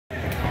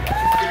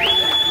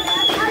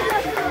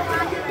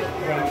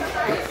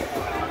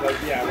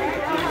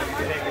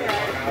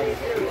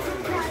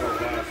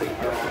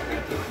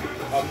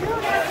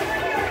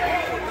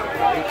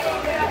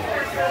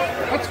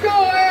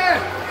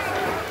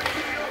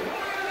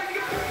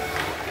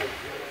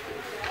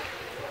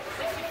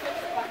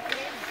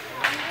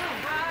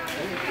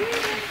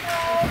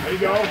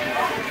go.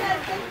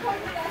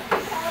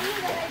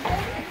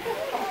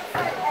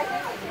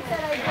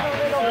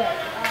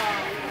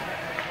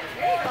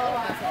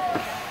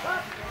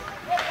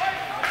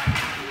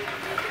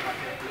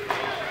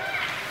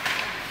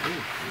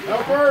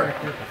 Help her.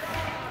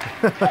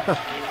 Go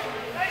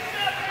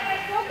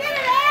get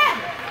it, Ed!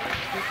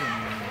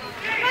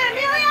 Come on,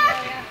 Amelia!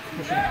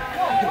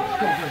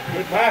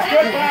 Good pass,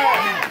 good pass!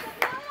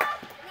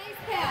 Nice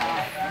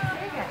pass.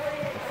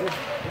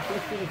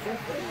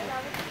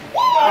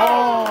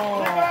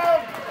 Oh!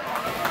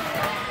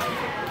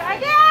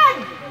 Again!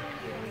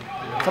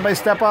 Somebody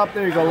step up.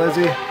 There you go,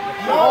 Lizzie. No.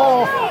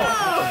 Oh!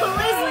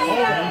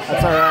 Lizzie!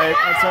 That's all right.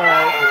 That's all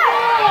right.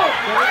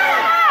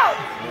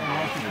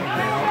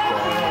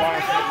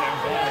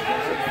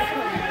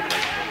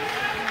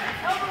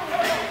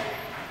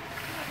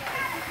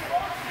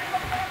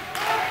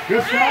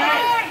 Good shot!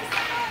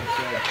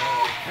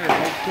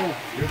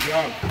 Good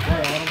job.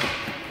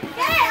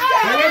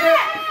 Stay with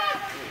it!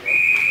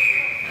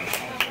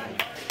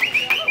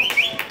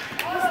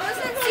 This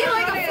doesn't seem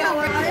like a foul.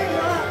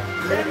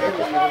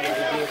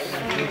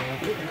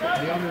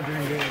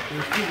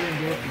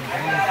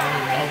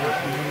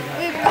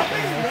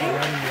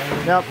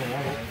 Yep.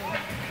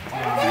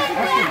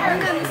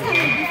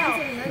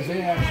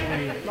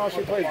 No,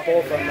 she plays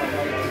both of them.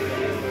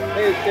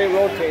 They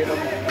rotate them.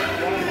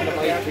 The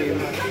white team.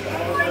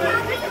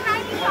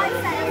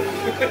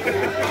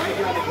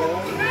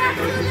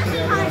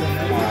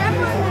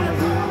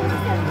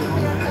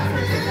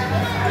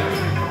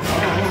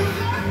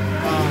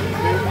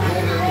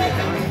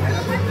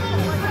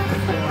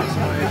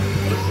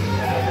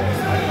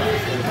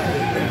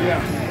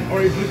 Yeah. Or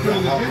he's just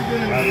doing the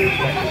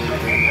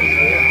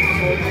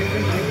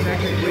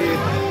technically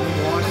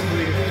lost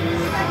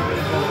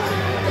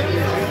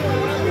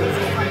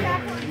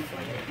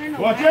 3-2.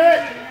 Watch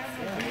it!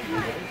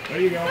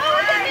 There you go.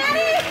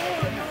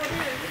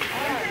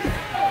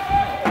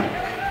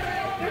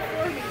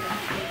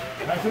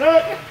 Pass it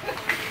up!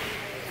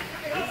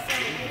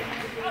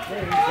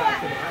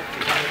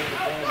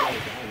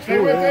 Stay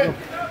with it!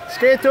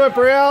 Skate to it,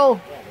 Brielle.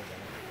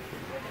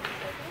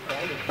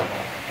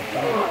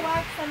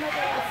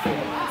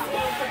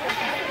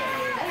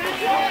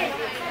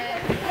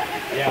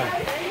 Yeah.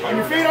 On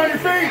your feet, on your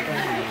feet!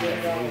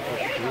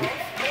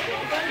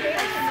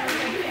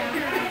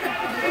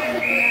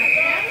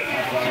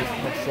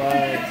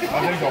 I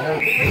think the whole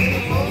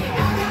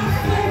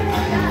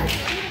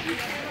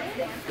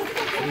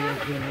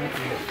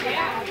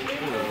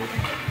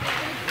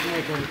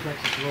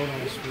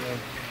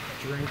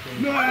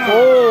Oh!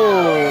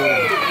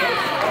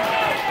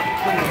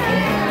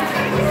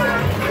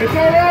 It's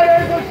all right,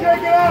 Ace. Let's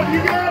shake it up. You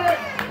got it.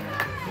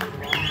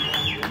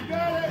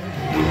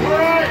 You got it. All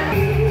right.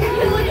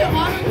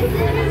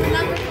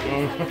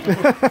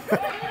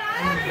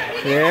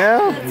 Yeah?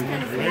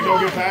 There you go,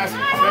 good pass.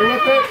 Stay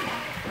with it.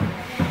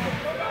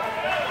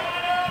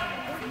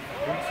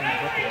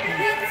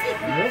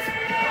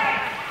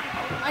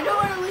 I don't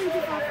want to leave you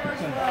for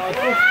first.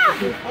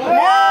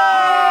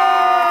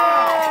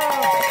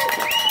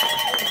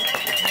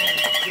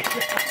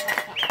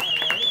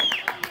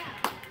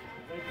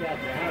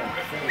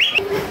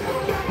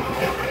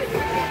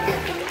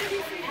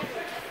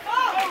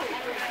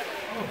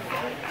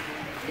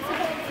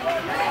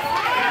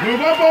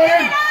 Move up,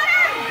 Owen.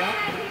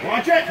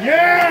 Watch it.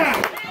 Yeah.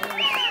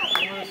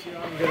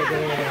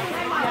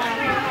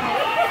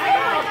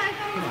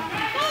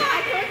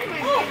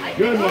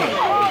 Good one.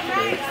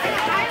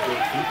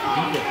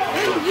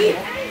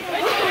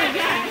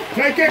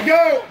 Take it,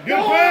 go.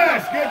 Good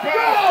pass. Good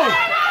pass.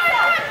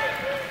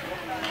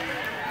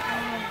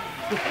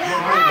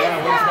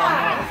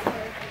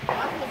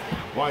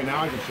 Why,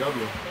 now I can shove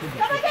you.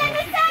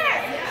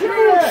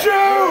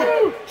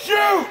 Shoot!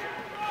 Shoot!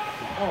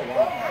 Oh,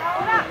 wow.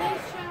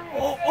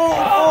 Oh, oh,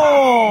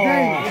 oh!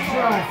 Dang, good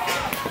shot.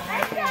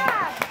 Nice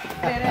job.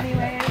 Good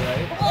anyway.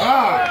 Ah!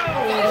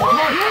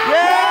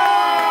 Yeah!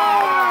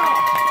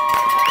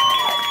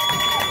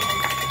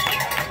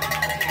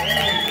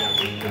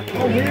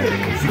 Oh, weird.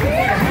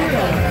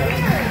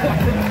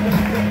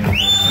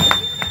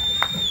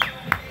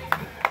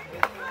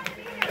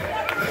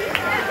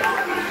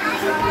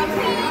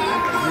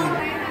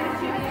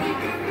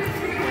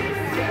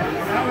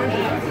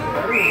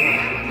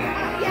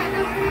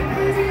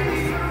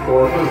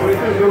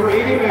 Number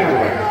 80,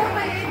 Manitowoc.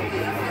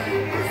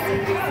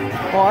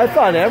 Oh, I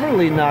thought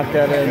Everly knocked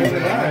that in.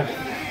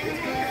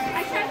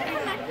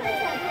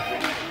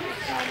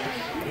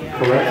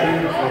 Correction,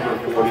 number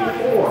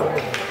 44.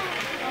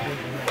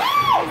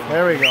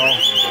 There we go.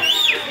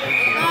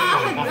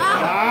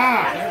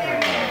 Ah!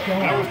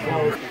 That was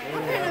close.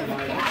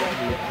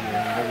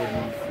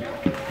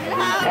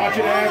 Watch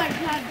it, Ed.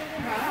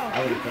 I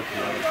would have touched the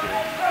other two.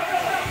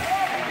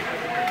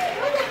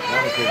 That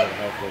was good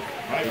helpful.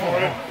 Right for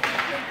it.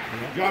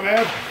 Good job,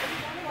 Ed.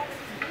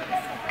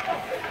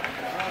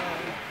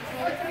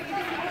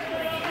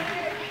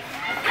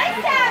 Nice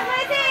job,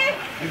 Lizzie.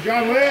 Good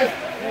job, Liz.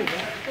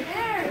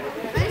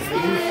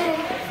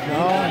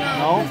 No,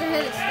 no.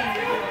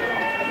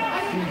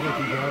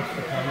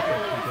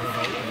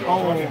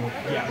 Oh.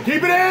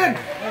 Keep it in.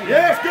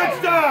 Yes, good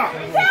stuff.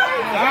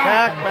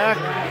 Back, back.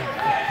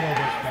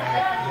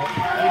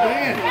 Keep it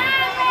in.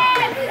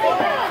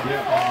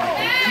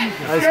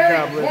 Nice Okay,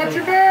 job, watch Lindsay.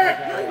 your back.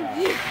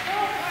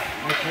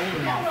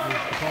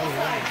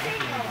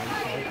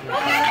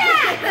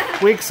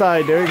 Weak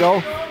side, there you go.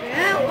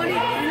 Yeah, what do you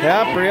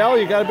Yeah, Brielle,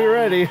 you gotta be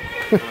ready.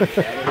 Good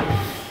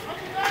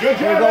There you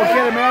job. go,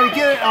 get it, Maddie,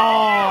 get it.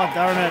 Oh,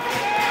 darn it.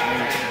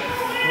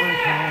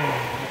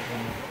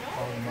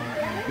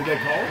 Did they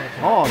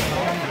call?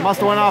 Oh, must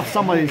have went off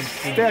somebody's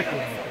stick.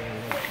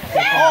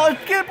 Oh,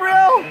 get it,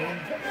 Brielle.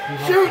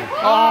 Shoot.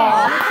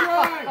 Oh.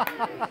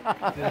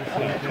 How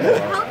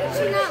did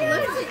she not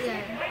lift it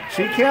yet?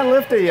 She can't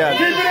lift it yet.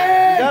 Keep You it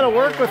in. gotta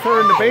work with her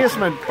in the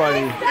basement, buddy.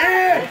 In.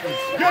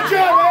 Good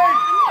job, Wade.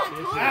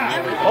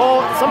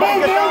 Oh, somebody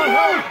Move, get down. move,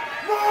 Help.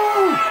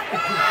 move.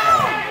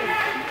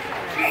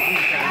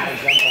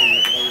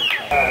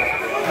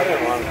 I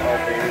didn't want to call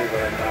for you,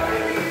 but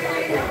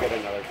we can get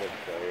another good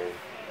player.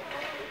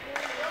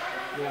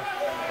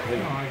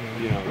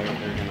 You know, they're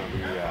gonna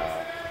be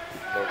up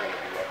for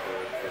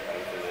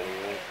Benson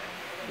anyway.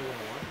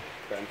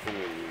 Benson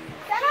and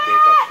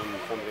Jacobs and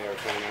somebody are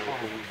playing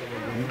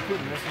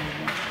everything.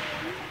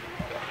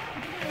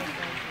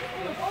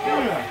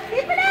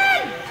 Keep it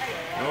in!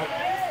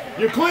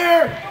 You're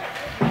clear.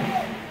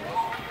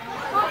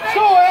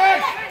 Go,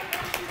 Ed.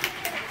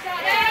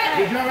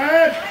 Good job,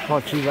 Ed. Oh,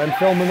 gee, I'm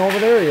filming over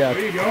there yet.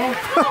 There you go.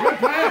 Good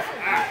pass.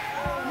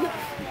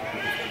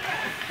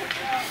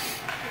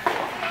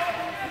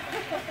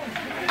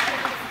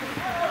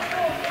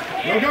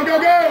 Go, go, go,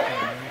 go.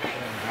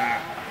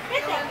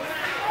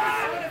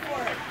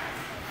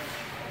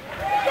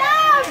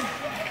 Down!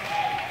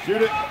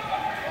 Shoot it.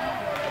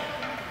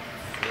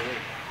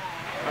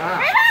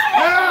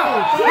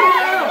 Now! Shoot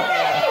now!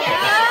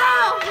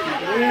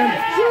 In.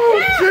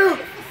 Shoot!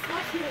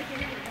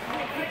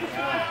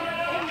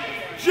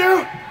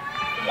 Shoot!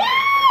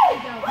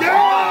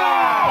 Yeah!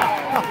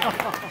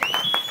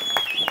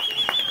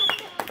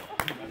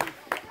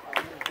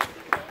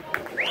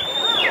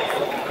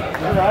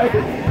 All right.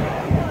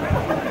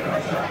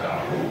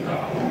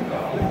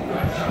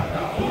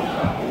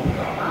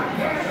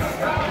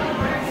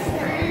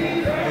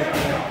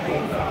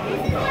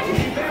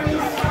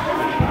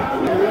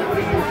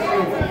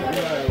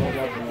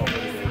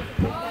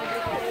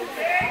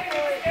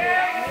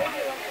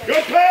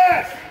 Good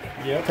pass!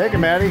 Take it,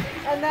 Maddie.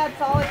 And that's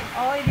all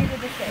I needed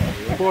to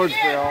say. Towards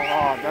Brielle.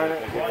 Oh, darn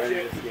it. I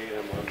just gave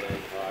him one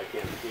night, so I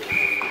can't see him.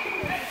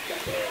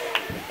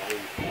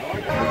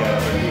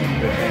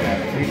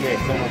 We get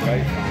so much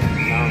ice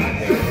on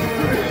him.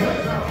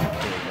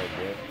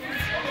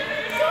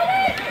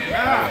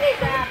 Now I'm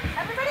not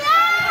Everybody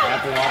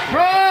out!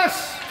 Cross!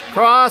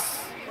 Cross.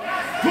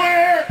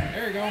 Clear!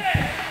 There you go.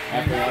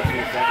 after watching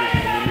the second,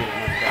 we need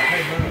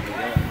to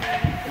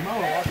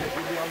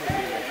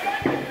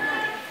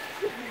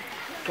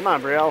Come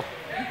on, Brielle.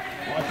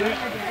 Watch it.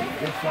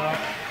 Good stop.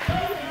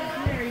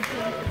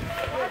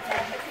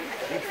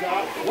 Good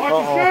stop. Watch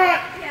the shot!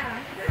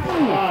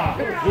 Ah,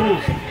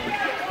 loose.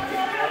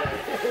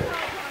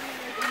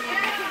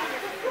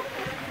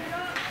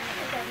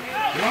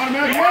 You're on,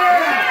 man.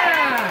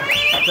 Yeah!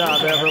 Good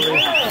job, Beverly.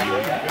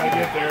 Gotta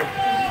get there.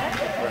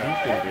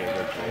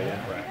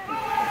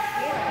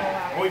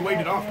 Oh, he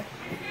waved it off.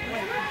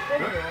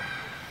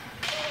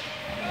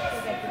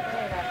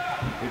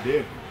 He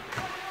did.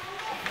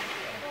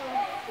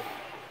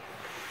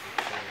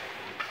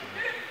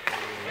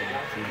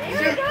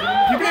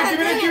 Keep it in, keep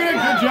it in, keep it in.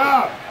 Good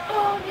job.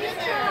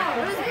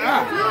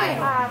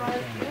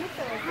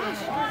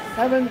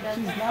 Evan,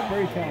 she's not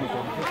very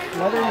talented. Just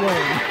let her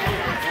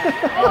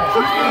learn.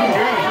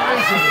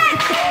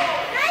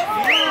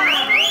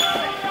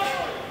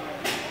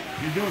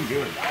 You're doing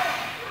good.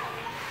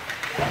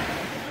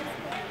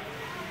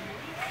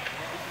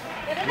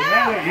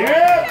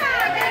 Yeah.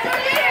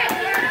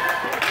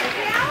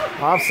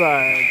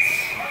 Offsides.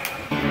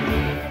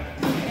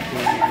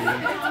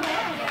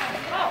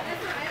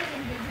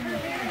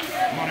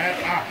 Come on, Ed.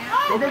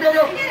 Go, go, go,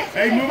 go.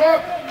 Hey, move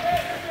up.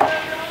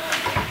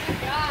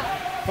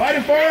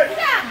 Fighting for it.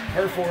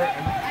 Her for it.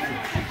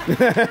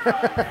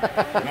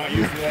 Not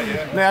used to that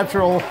yet.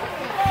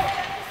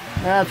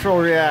 Natural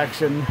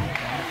reaction.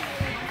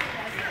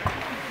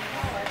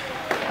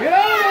 Get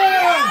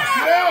out!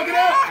 Get out! Get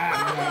out!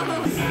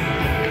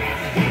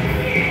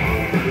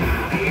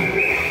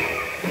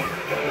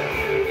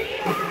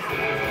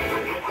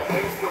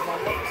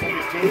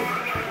 Somebody's two.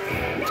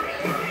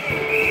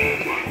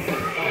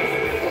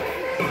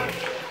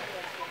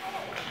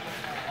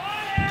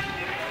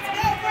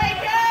 Go,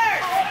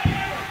 Breakers!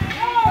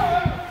 Get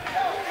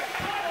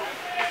out.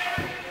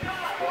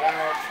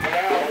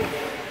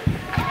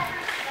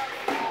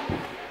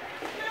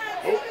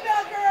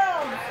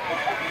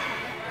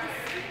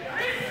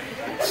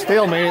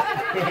 Stalemate.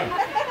 Good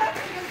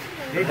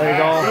There you pass,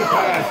 go. Good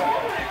pass.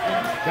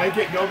 Take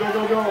it. Go, go,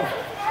 go, go.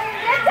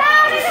 Get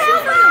down! Just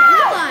shoot for the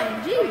blue line.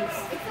 Jeez.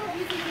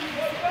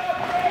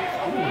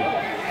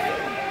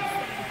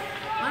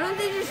 Why don't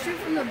they just shoot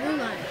from the blue line?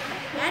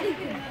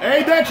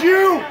 That's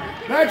you!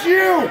 That's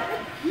you!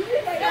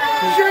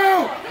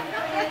 Shoot!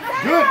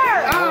 Good!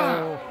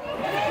 Ah!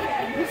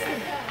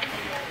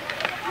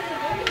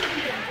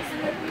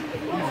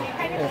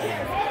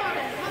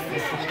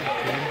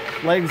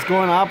 Legs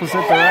going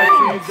opposite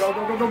directions. Go,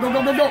 go, go, go, go,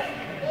 go, go, go!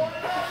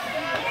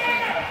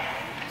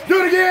 Let's do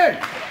it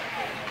again!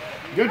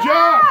 Good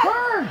job!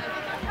 Turn!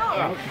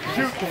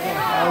 Shoot!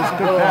 That was a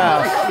good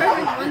pass.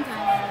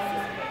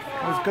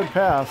 That was a good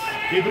pass.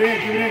 Keep it in,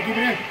 keep it in, keep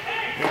it in.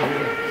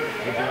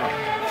 Good job.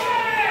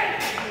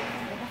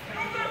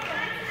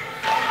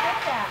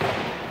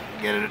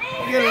 Get it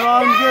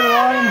on him, get it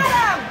on him.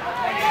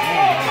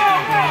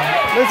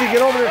 Lizzie,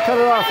 get over there, cut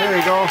it off. There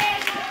you go.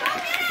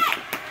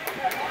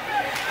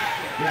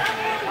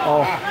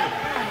 Oh,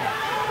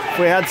 if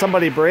we had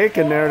somebody break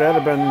in there,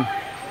 that'd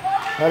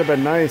have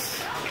been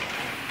nice.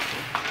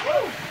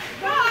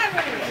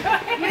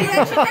 Maybe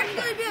that should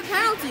technically be a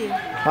penalty.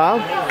 Huh?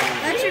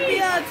 That should be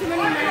too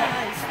many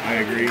minutes. I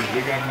agree.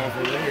 We got called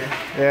for later.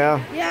 Yeah.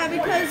 Yeah,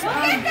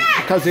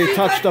 Because he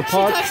touched the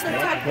puck. She touched the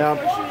puck Yeah.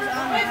 before she was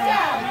on the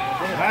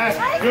Pass.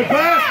 Good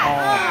pass.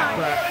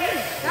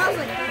 That was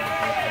like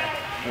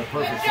A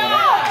perfect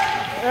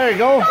setup. There you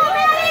go.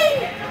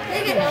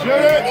 take it.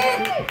 Shoot it.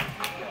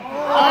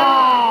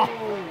 Oh.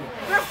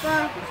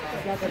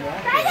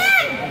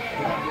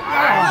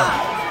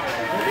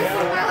 This is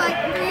more like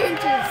 3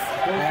 inches.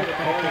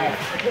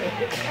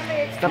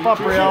 Step up,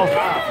 Real.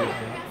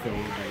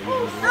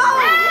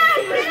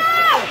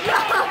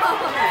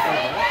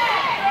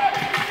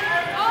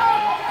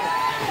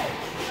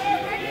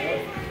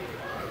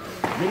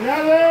 Get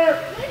out of there.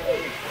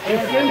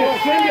 Just send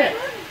it. Send it.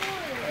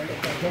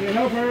 Come in,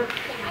 help her.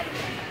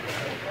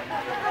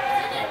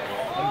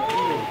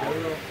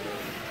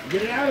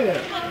 Get it out of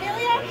there.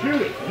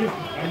 Shoot it.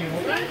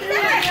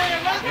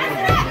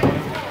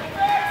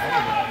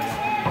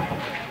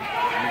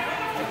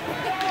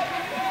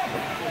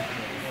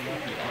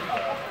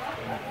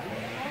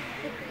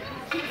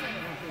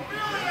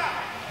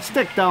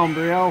 Stick down,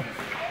 Brielle.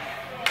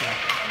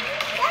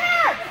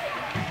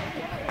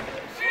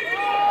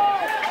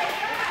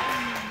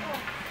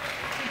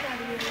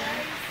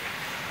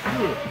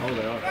 Oh,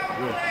 they are.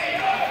 Good.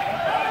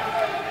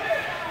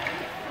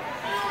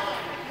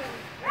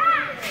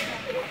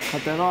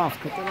 Cut that off,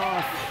 cut that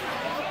off.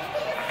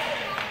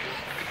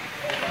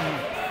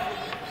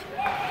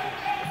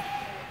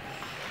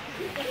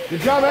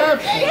 Good job, Ev.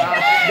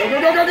 Go, go,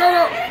 go, go, go,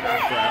 go.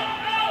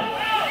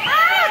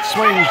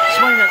 Swing it.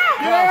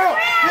 Get out.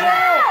 Get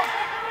out.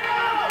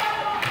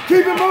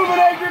 Keep it moving,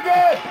 Egg. You're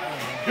good.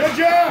 Good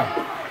job.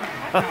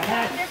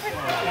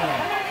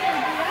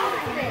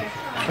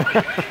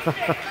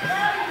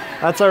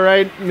 That's all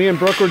right. Me and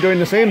Brooke were doing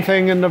the same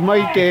thing in the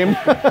Mike game.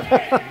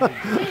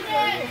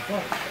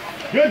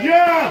 Good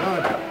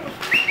job.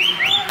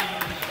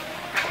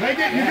 Take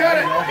it. You got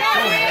it.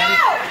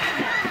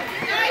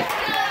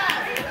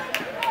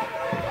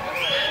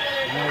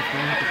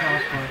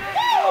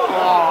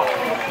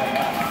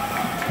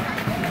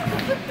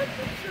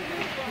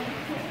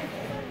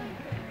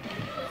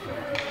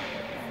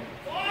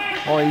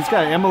 Oh, he's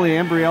got Emily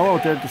and Brielle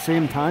out there at the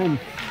same time.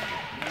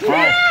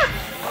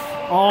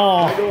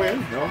 Oh. Go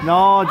in. No.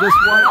 No, just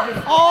one.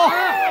 Oh!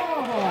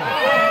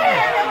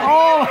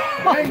 Oh!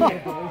 Dang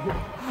it.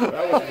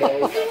 That was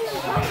close.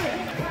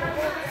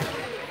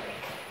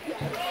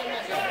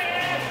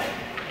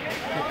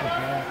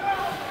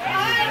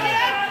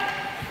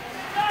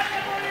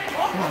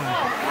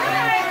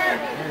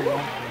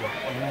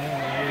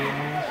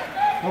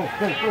 Go,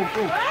 go, go,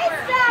 go.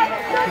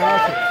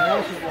 Cross it.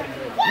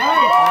 Nice.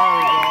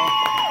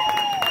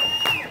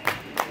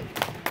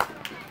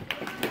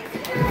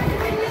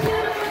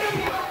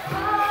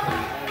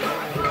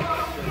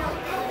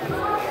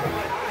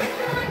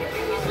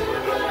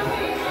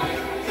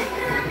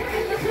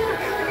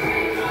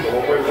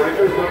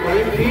 Breakers, we're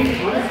ready to team.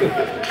 Nice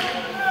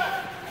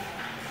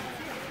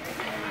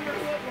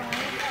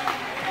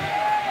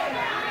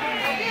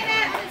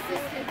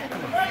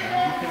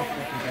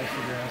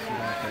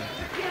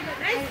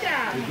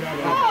job.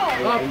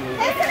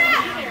 Good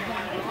job.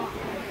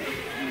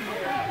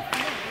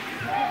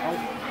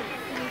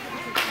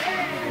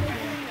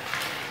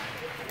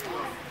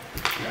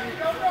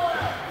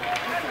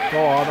 Go,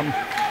 Autumn.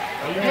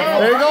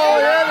 There you go.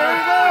 Yeah, there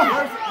you go.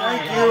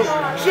 Thank you.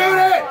 Shoot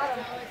it.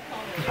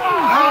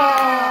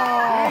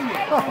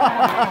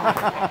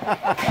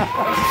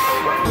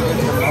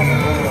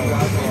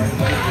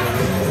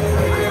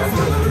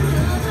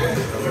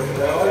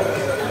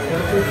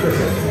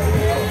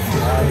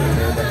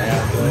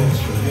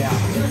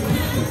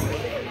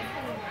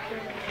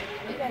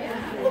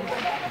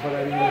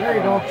 There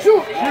you go.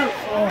 Shoot. Shoot.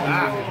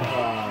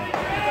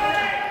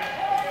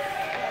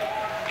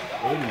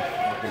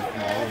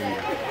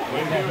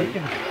 Way to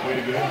go. Way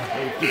to go.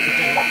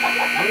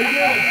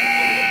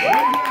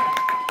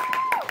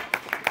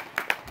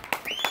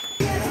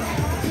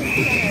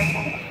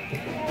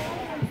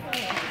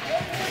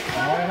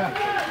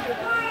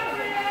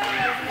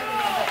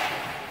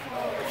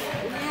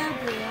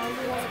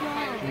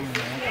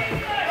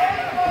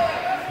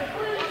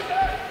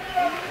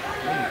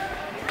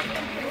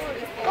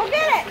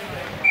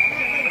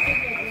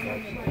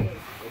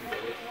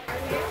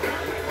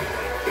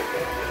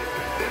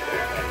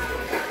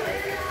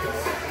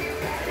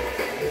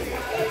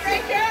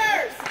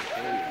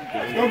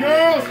 Go,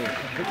 girls!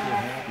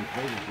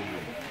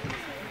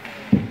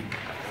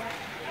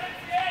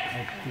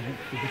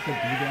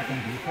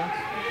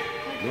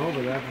 No,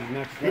 but that's his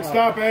next Good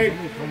stop, Abe.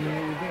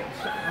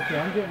 Okay,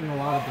 I'm getting a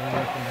lot of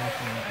bad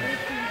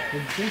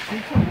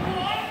information.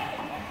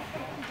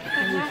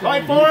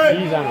 Fight for it!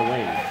 He's on a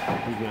wing.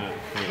 He's not.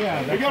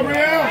 Yeah, There you go,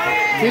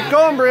 Brielle. Keep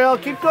going, Brielle.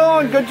 Keep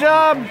going. Good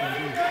job.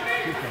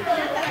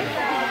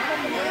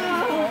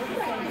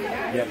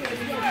 Yep.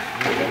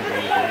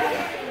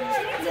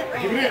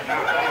 Give it in.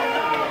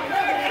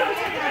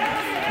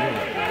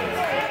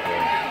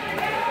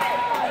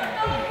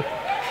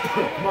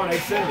 Come on, Abe,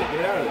 send it.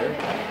 Get out of there.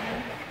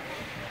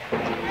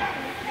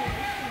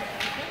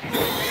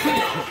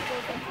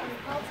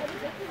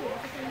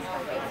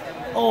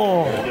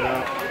 Oh.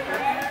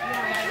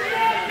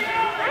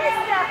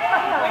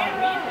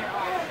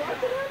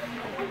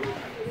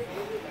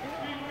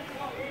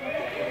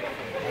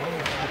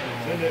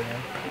 Send it.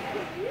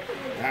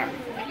 Ah.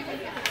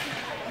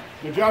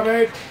 Good job,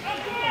 Abe.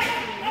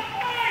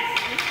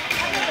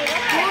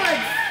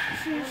 boards.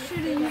 She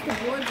should have used the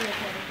boards right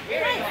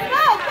there.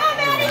 Go,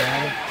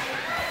 Maddie.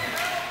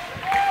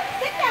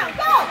 Sit down,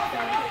 go.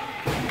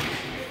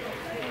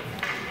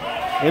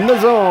 In the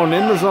zone.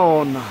 In the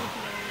zone.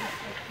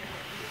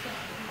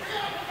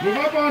 Move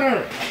up on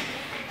her.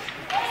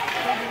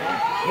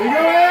 There you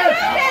go, Ed.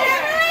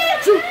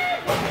 Shoot.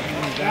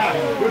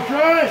 Yeah, good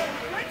try.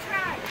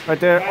 Right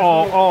there.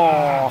 Oh,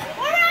 oh.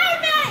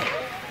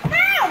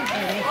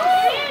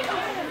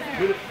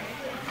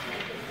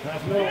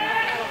 Pass middle. Pass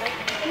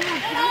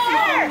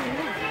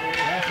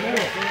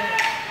middle.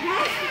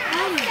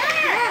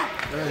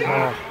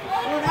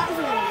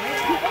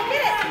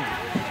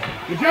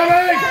 Good job,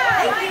 Ed.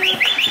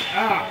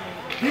 Ah,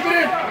 keep it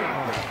in.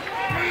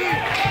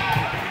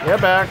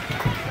 Get back.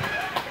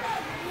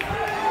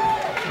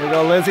 There you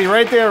go, Lizzie.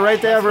 Right there,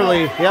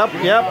 Everly.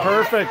 Yep,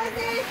 perfect.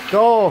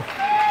 Go.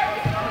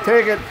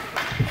 Take it.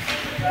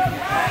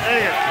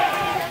 Take it.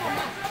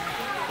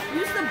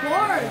 Use the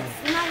boards.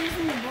 You're not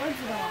using the boards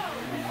at all.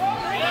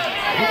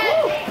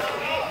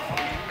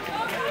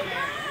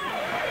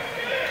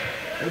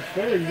 That's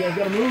fair. You guys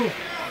got to move.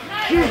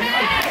 Shoot.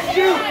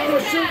 Shoot.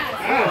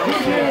 Ah,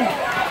 shoot him.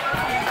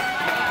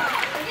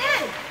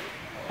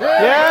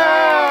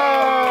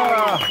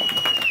 Yeah!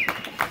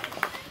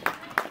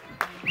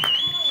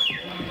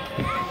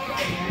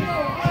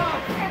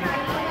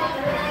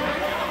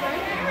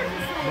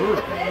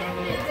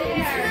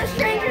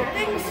 Stranger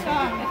Things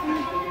song.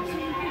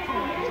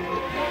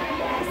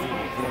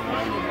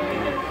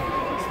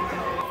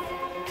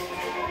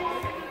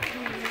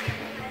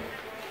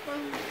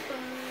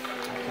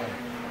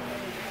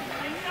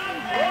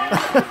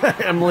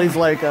 Emily's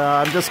like,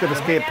 I'm just going to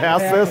skate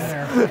past this.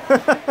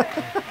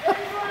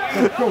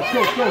 Go.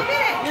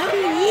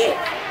 Yeah.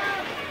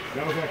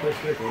 That was like first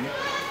stick, wasn't it?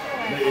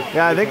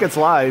 Yeah, I think it's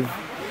live.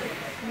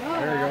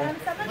 There you go.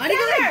 Why do you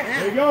go like There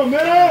that? you go,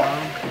 middle.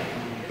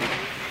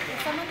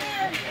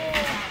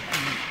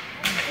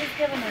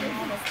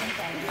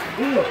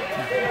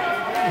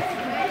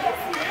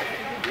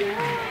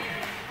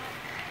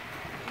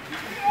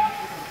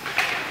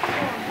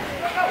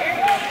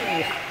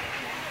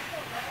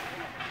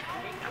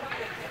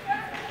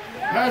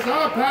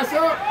 Pass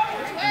up.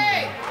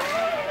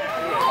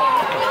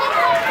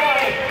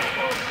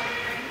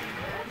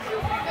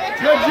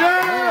 Good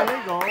job. There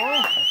you go.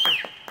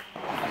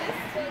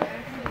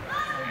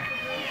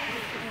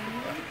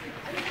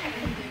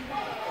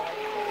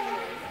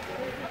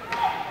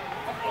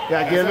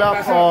 Yeah, get it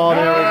up. Oh,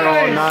 there we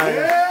go. Nice.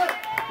 Yeah.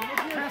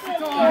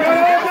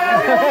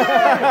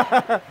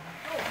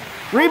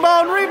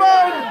 Rebound.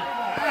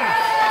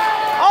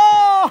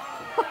 Oh!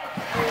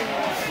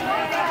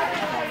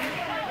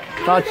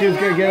 Thought she was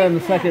going to get on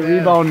the second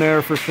rebound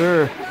there for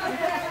sure.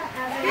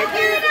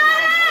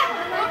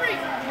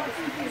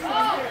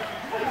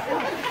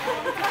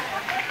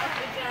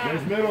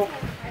 There's middle.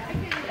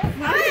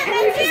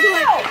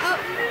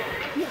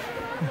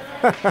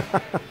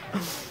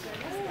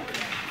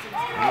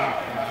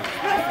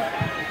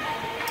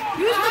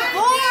 Use the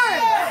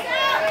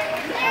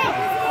board!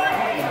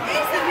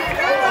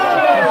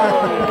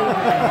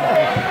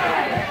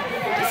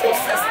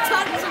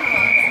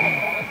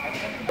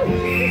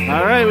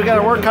 All right, we got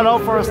our work cut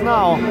out for us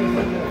now.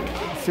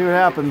 Let's see what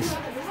happens.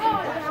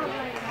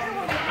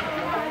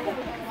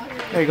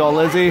 There you go,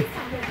 Lizzie.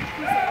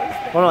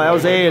 Oh no, that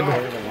was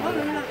Adriana.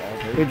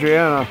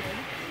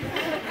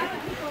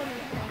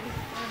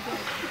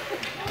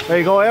 There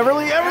you go,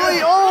 Everly.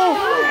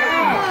 Oh!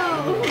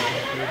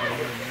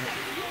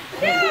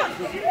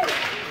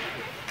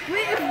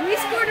 Wait, if we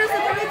score, does the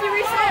penalty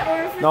reset,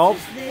 or if it's Nope.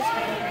 just they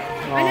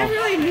score? I never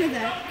really knew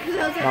that. 'Cause I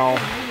was like, No.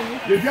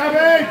 Good job,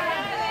 Abe.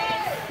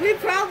 we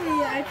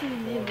probably actually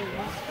did it.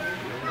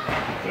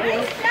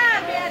 Nice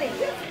job, Daddy.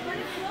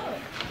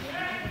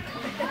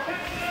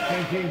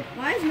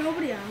 Why is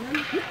nobody on them?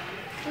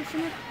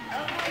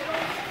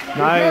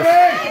 Nice.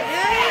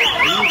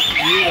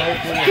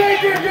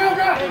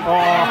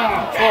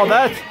 Oh,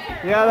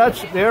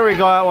 there we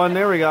got one.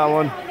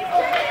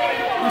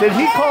 Did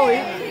he call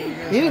it?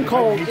 He didn't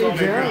call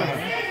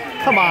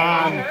Adriana. Come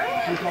on.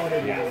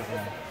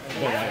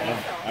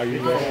 Are you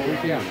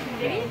ready? Yeah.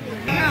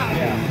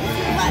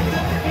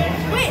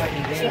 Wait,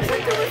 she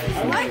took it with his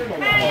leg.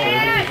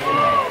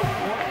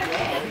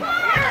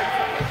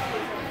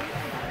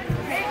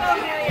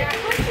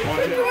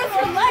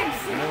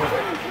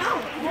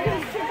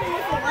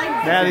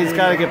 Maddie's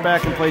got to get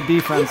back and play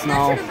defense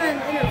now.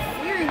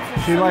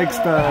 She likes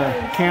to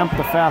camp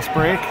the fast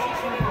break.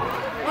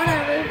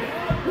 Whatever.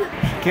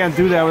 She can't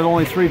do that with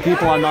only 3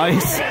 people on the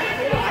ice.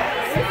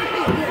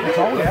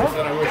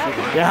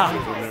 Yeah.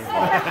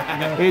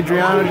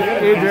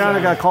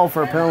 Adriana got called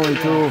for a penalty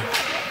too.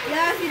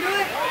 Yeah, if you do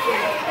it,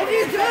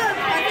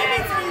 I think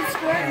it's in the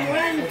square more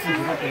than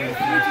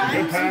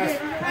 2 times.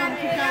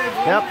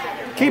 Yep.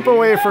 Keep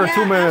away for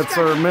 2 minutes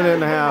or a minute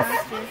and a half.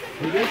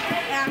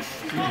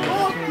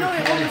 Well, no,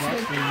 it almost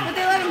did. But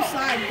they let him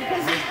slide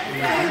because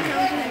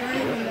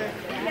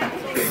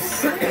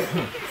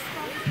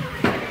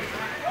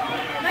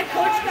my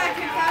coach got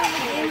kicked out of the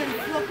game in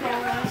football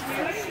last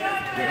year.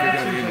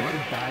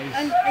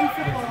 In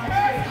football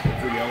last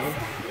year.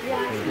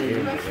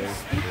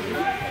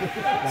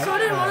 So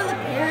did one of the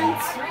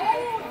parents.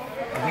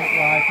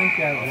 I think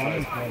that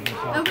one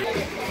club.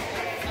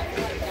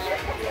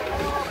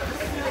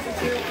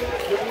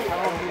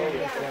 Oh,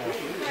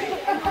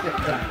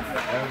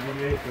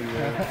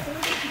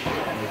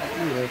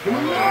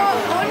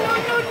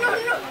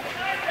 no.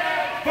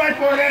 Fight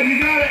for it, Ed. You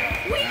got it.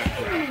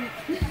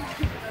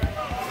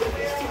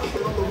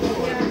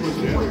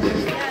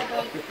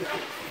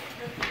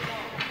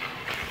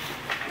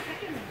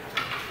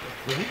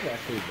 I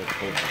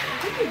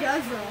think he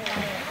does though.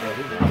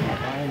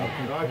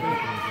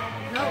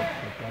 No.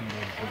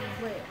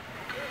 Wait.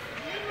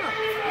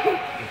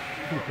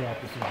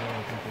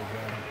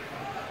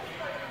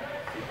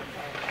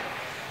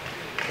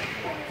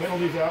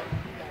 Penalties out.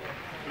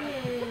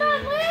 Come on,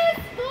 Liz!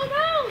 Go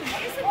around!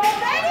 We're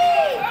ready!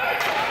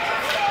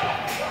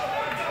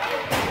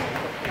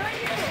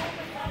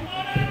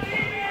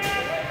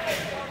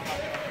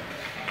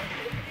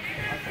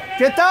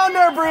 Get down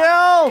there,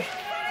 Brielle!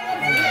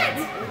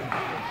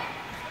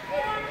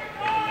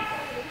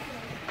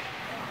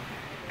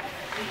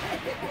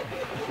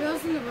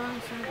 Bill's in the wrong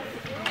side.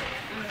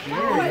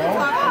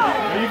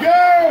 There you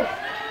go.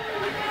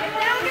 Get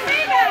down the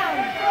rebound!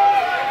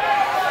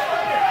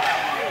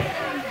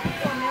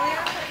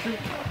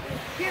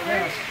 Get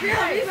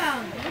ready.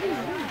 Rebound.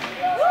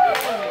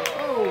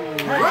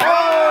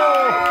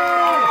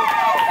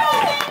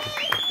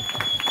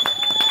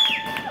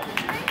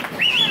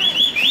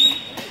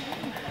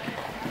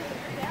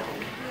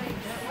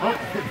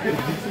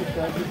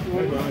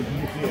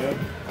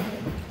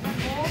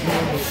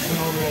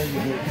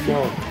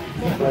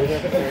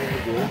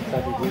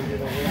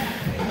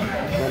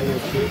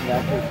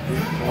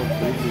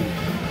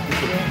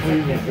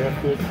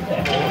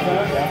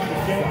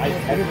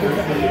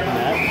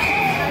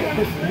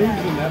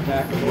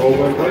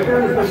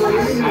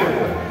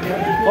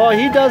 Well,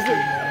 he does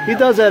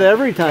that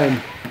every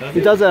time.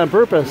 He does that on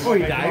purpose. Oh,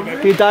 he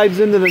dives? He dives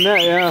into the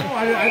net, yeah. Oh, I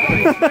thought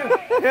he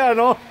said. Yeah,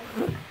 no.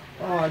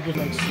 Oh, I just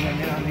like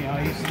swinging on the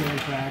ice during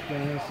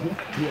practice.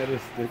 He had a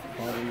stick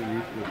caught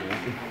underneath the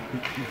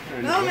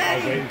net. No, man.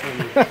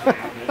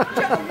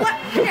 What?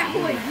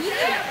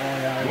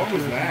 What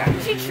was that?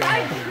 She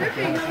tried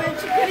tripping him and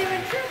she couldn't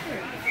even trip her.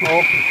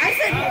 Oh. I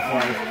said,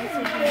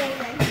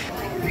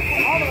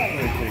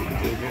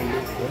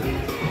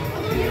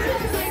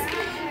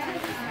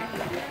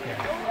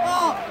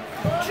 oh,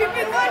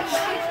 tripping lunch?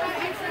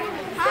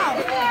 How?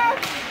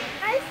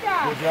 Nice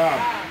job! Good job.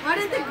 Why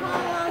did they call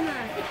on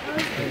that?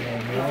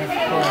 Nice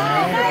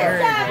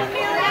job,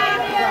 Amelia!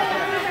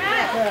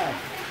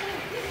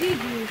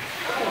 Gigi.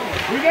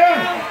 We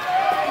done.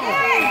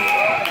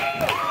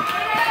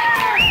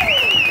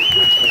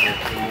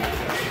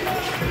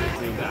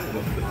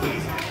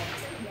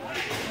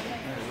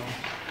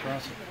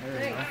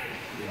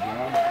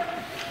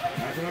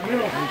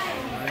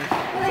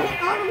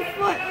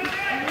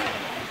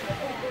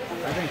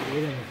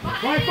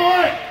 Fight for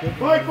it!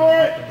 Fight for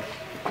it!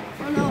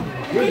 Oh no.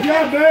 Good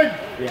job, babe!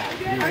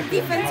 Our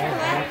defense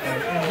collapsed.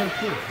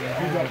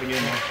 He's up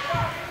again now.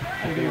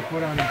 What do you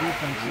put on the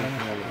defense then?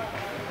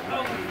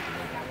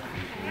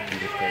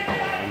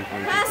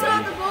 Pass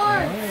on the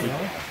board.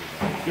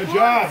 Good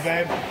job,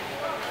 babe.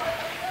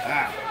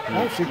 Ah.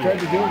 Well, she tried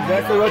to do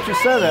exactly what you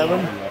said,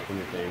 Evan. Bring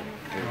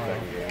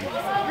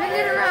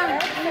it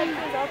around.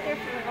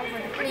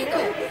 What are you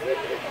doing?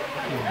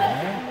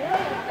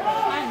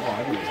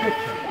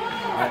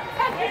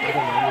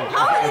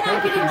 How are they not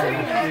getting turned?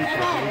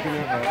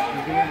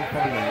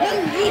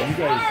 You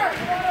guys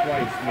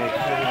twice make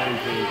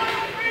penalties.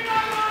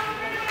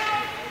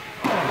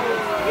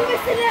 You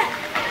missed it.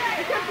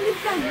 I can't believe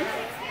that.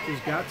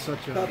 He's got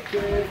such a...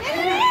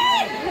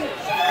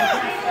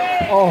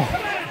 Oh.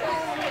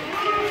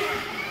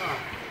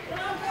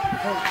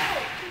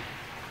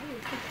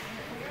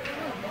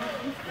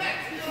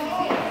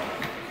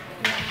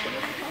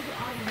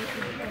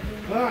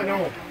 I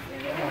know.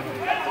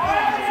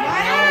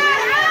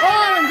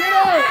 On, get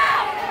out!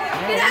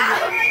 Get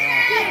out!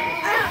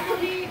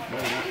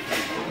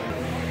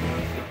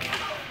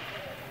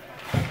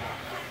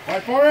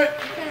 Fight for it.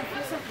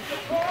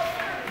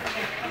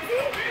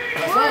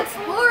 Sports!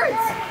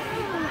 Sports!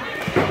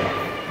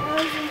 That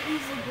was an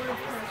easy word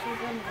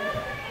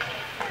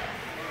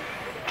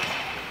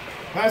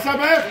Pass up,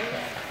 man.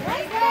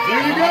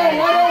 There you go.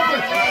 One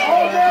open.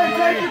 Open.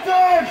 Take your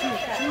time.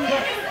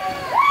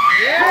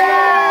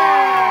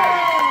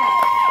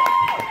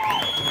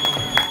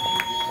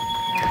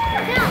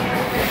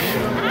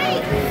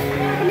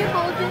 Can you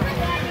hold it?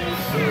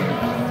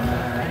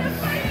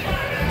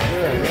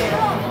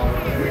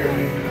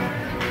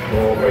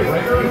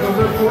 Breakers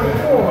number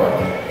 44.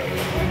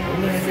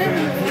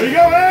 There you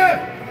go, man.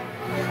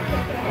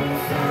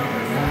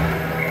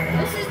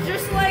 This is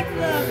just like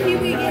the Pee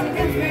Wee game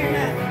against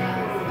Marinette.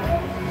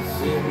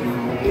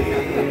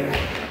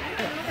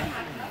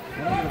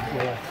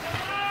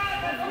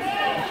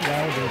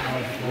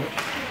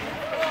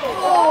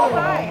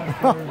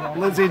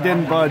 Lizzie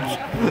didn't budge.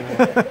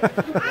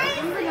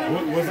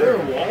 Was there a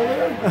wall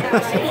there?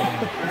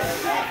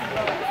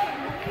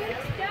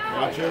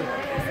 Gotcha.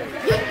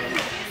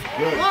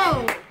 Good.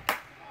 Whoa!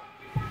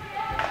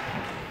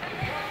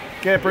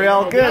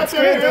 Gabriel, That's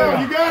get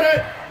it. You got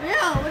it.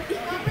 Yeah,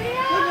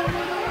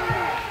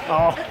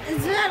 Oh,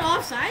 is that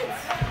offsides?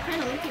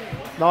 Kind of looking at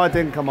it. no, it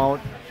didn't come out.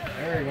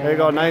 There you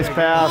go, nice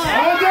pass.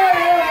 All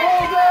day,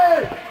 all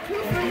day. 2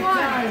 for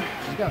 1.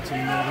 He's got some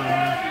motor on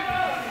him.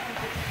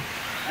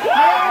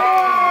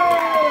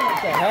 Oh!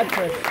 It's a hat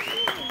trick.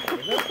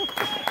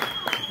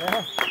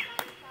 Yeah.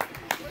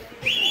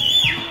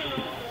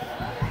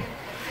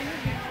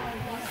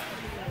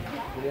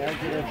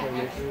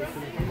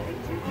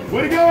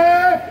 Way to go,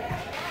 Ed!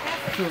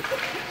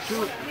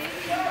 Shoot.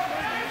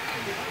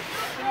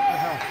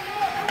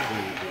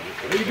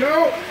 There you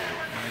go.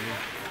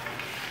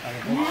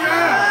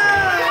 Yeah!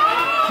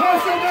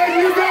 Hustle, man,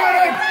 you got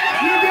it!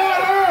 You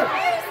got her!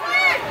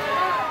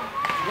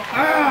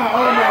 Ah,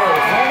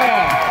 almost.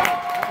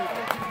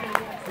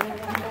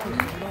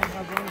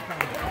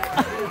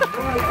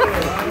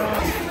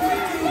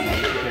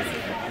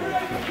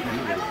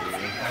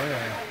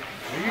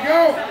 There you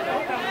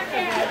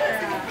go.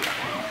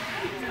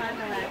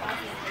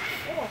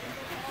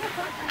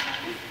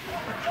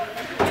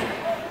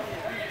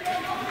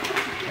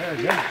 There,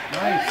 good.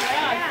 Nice.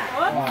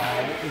 Wow,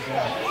 what was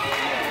that?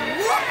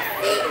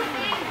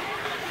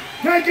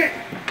 Take it!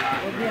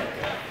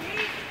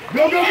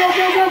 Go, go, go,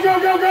 go, go, go,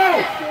 go, go!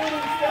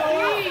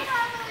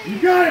 You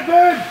got it,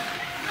 bud!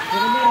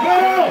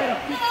 Go!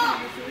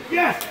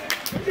 Yes!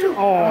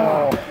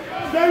 Oh,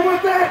 Stay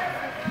with that!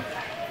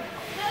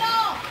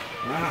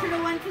 Should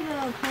have went to the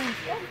point.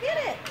 Go get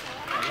it.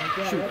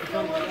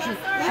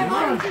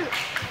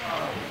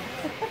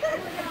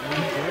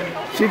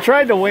 she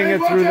tried to wing it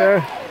through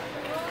there.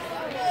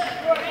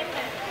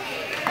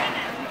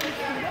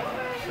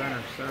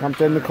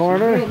 Jumped in the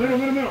corner.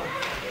 Middle.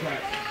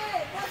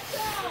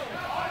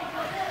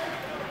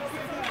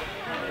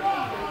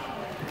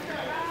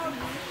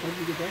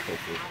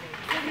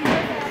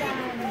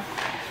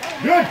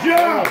 Good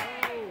job!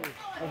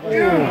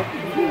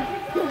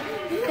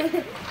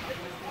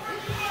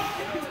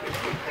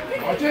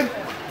 Watch it.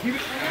 Keep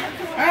it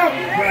out.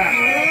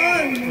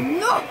 Back.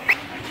 No!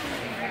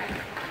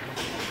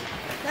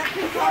 That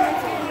pink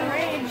helmet's getting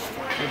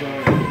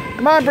enraged.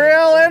 Come on,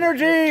 Brielle,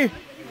 energy.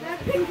 That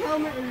pink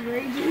helmet is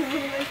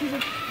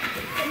raging.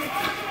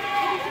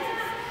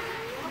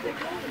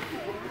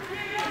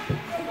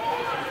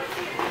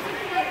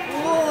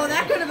 Oh,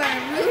 that could have been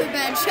a really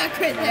bad check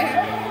right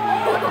there.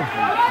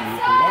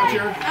 Watch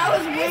her. I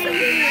was waiting